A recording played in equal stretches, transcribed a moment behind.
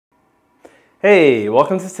Hey,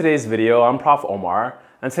 welcome to today's video. I'm Prof. Omar,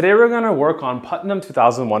 and today we're going to work on Putnam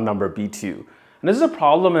 2001 number B2. And this is a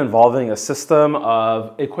problem involving a system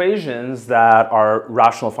of equations that are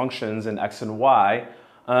rational functions in x and y,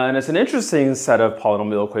 and it's an interesting set of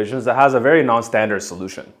polynomial equations that has a very non-standard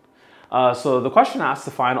solution. So the question asks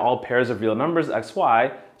to find all pairs of real numbers x,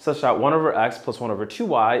 y, such that 1 over x plus 1 over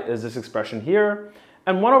 2y is this expression here,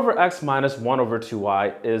 and 1 over x minus 1 over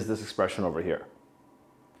 2y is this expression over here.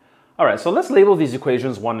 All right, so let's label these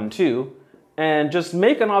equations 1 and 2 and just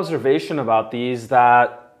make an observation about these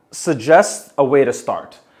that suggests a way to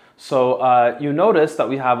start. So you notice that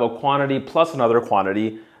we have a quantity plus another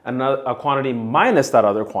quantity and a quantity minus that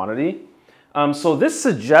other quantity. So this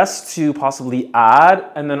suggests to possibly add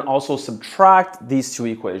and then also subtract these two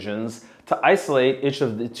equations to isolate each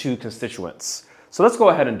of the two constituents. So let's go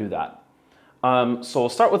ahead and do that. So we'll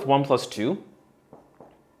start with 1 plus 2.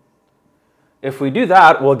 If we do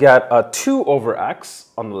that, we'll get a 2 over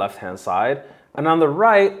x on the left-hand side, and on the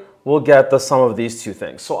right, we'll get the sum of these two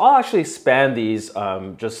things. So I'll actually span these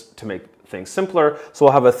just to make things simpler. So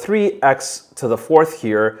we'll have a 3x to the fourth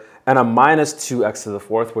here, and a minus 2x to the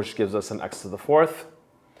fourth, which gives us an x to the fourth.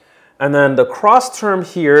 And then the cross term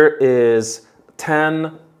here is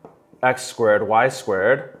 10x squared y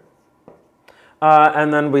squared.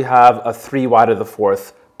 And then we have a 3y to the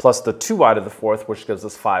fourth plus the 2y to the fourth, which gives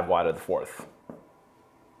us 5y to the fourth.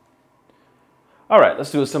 All right,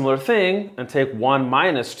 let's do a similar thing and take 1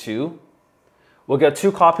 minus 2. We'll get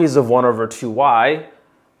 2 copies of 1 over 2y,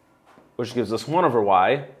 which gives us 1 over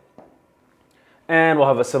y. And we'll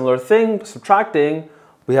have a similar thing, subtracting.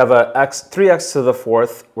 We have a 3x to the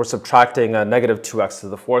fourth. We're subtracting a negative 2x to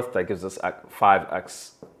the fourth. That gives us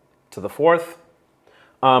 5x to the fourth.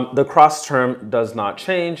 The cross term does not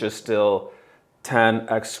change. It's still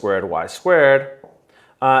 10x squared y squared.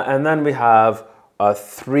 And then we have a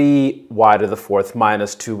 3y to the fourth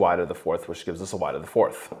minus 2y to the fourth, which gives us a y to the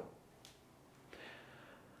fourth.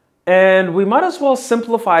 And we might as well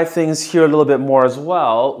simplify things here a little bit more as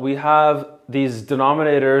well. We have these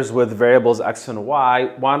denominators with variables x and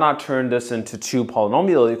y. Why not turn this into two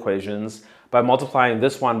polynomial equations by multiplying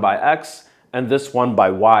this one by x and this one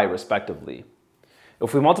by y, respectively?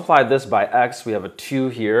 If we multiply this by x, we have a 2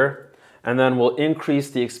 here, and then we'll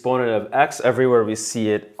increase the exponent of x everywhere we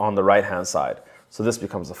see it on the right-hand side. So this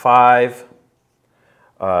becomes a 5.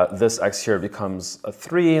 This x here becomes a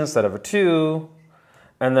 3 instead of a 2.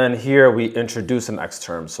 And then here we introduce an x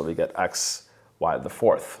term, so we get x y to the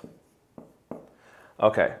fourth.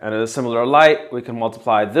 Okay, and in a similar light, we can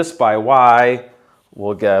multiply this by y.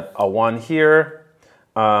 We'll get a 1 here.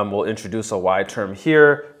 We'll introduce a y term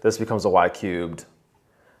here. This becomes a y cubed.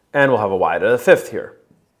 And we'll have a y to the fifth here.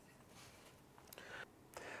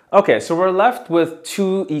 Okay, so we're left with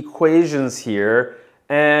two equations here,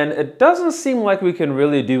 and it doesn't seem like we can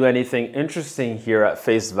really do anything interesting here at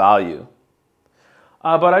face value.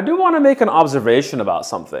 But I do want to make an observation about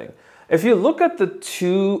something. If you look at the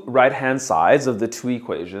two right-hand sides of the two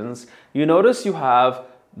equations, you notice you have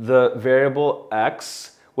the variable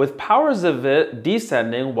x with powers of it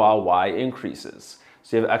descending while y increases.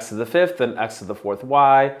 So you have x to the fifth and x to the fourth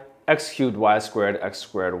y, x cubed y squared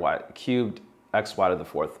y cubed, x y to the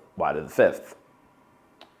fourth, y to the fifth.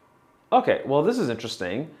 Okay, well this is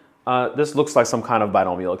interesting. This looks like some kind of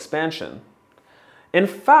binomial expansion. In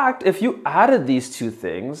fact, if you added these two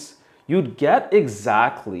things, you'd get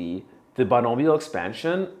exactly the binomial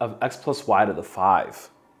expansion of x plus y to the 5.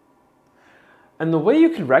 And the way you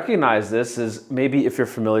can recognize this is maybe if you're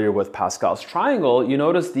familiar with Pascal's triangle, you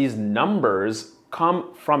notice these numbers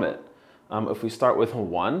come from it. If we start with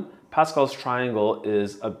 1, Pascal's triangle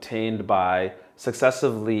is obtained by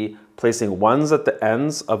successively placing 1s at the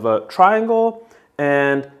ends of a triangle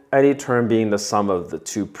and any term being the sum of the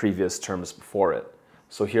two previous terms before it.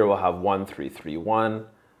 So here we'll have 1, 3, 3, 1,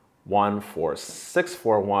 1, 4, 6,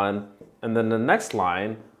 4, 1, and then the next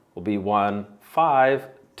line will be 1, 5,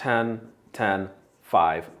 10, 10,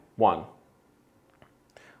 5, 1.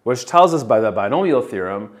 Which tells us by the binomial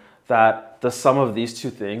theorem that the sum of these two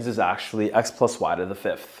things is actually x plus y to the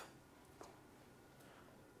fifth.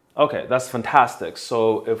 Okay, that's fantastic.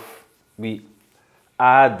 So if we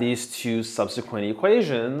add these two subsequent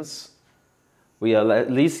equations, we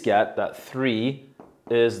at least get that 3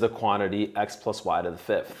 is the quantity x plus y to the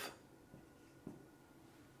fifth.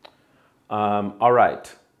 All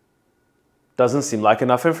right. Doesn't seem like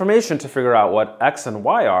enough information to figure out what x and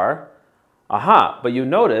y are. Aha, but you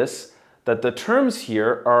notice that the terms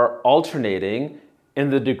here are alternating in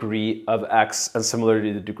the degree of x and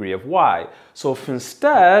similarly the degree of y. So if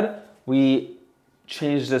instead we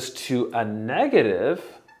change this to a negative,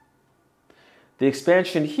 the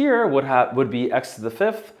expansion here would be x to the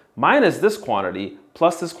fifth minus this quantity,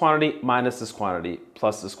 plus this quantity, minus this quantity,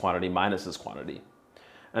 plus this quantity, minus this quantity.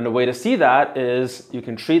 And the way to see that is you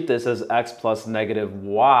can treat this as x plus negative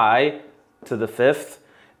y to the fifth.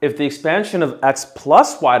 If the expansion of x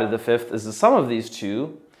plus y to the fifth is the sum of these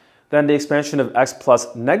two, then the expansion of x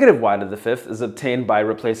plus negative y to the fifth is obtained by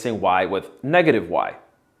replacing y with negative y.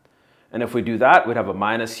 And if we do that, we'd have a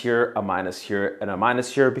minus here, and a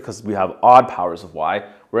minus here because we have odd powers of y,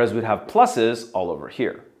 whereas we'd have pluses all over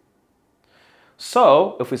here.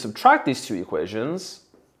 So if we subtract these two equations,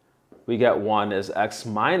 we get 1 is x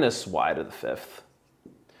minus y to the fifth.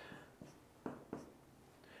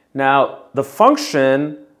 Now, the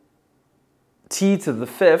function t to the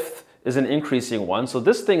fifth is an increasing one, so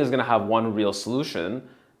this thing is going to have one real solution,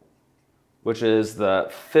 which is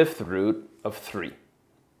the fifth root of 3.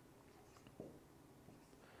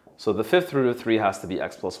 So the fifth root of 3 has to be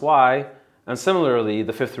x plus y, and similarly,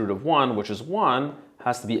 the fifth root of 1, which is 1,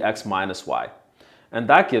 has to be x minus y. And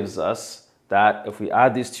that gives us that if we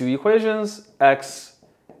add these two equations, x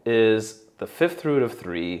is the fifth root of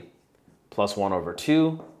 3 plus 1 over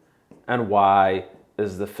 2, and y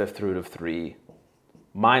is the fifth root of 3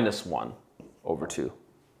 minus 1 over 2.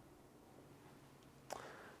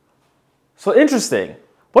 So interesting.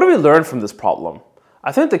 What do we learn from this problem?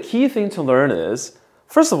 I think the key thing to learn is,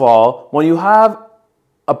 first of all, when you have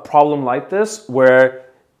a problem like this where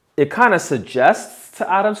it kind of suggests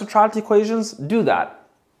to add and subtract equations, do that.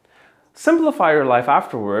 Simplify your life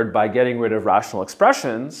afterward by getting rid of rational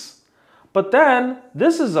expressions, but then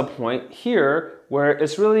this is a point here where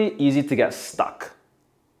it's really easy to get stuck.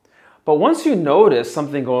 But once you notice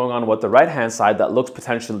something going on with the right-hand side that looks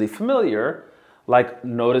potentially familiar, like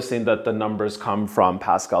noticing that the numbers come from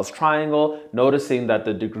Pascal's triangle, noticing that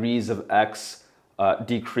the degrees of x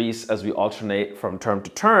decrease as we alternate from term to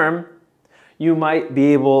term, you might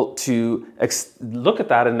be able to look at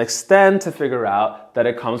that and extend to figure out that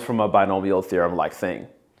it comes from a binomial theorem-like thing.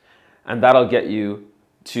 And that'll get you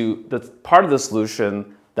to the part of the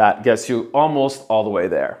solution that gets you almost all the way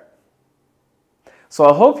there. So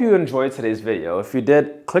I hope you enjoyed today's video. If you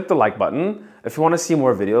did, click the like button. If you want to see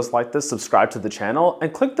more videos like this, subscribe to the channel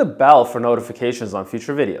and click the bell for notifications on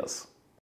future videos.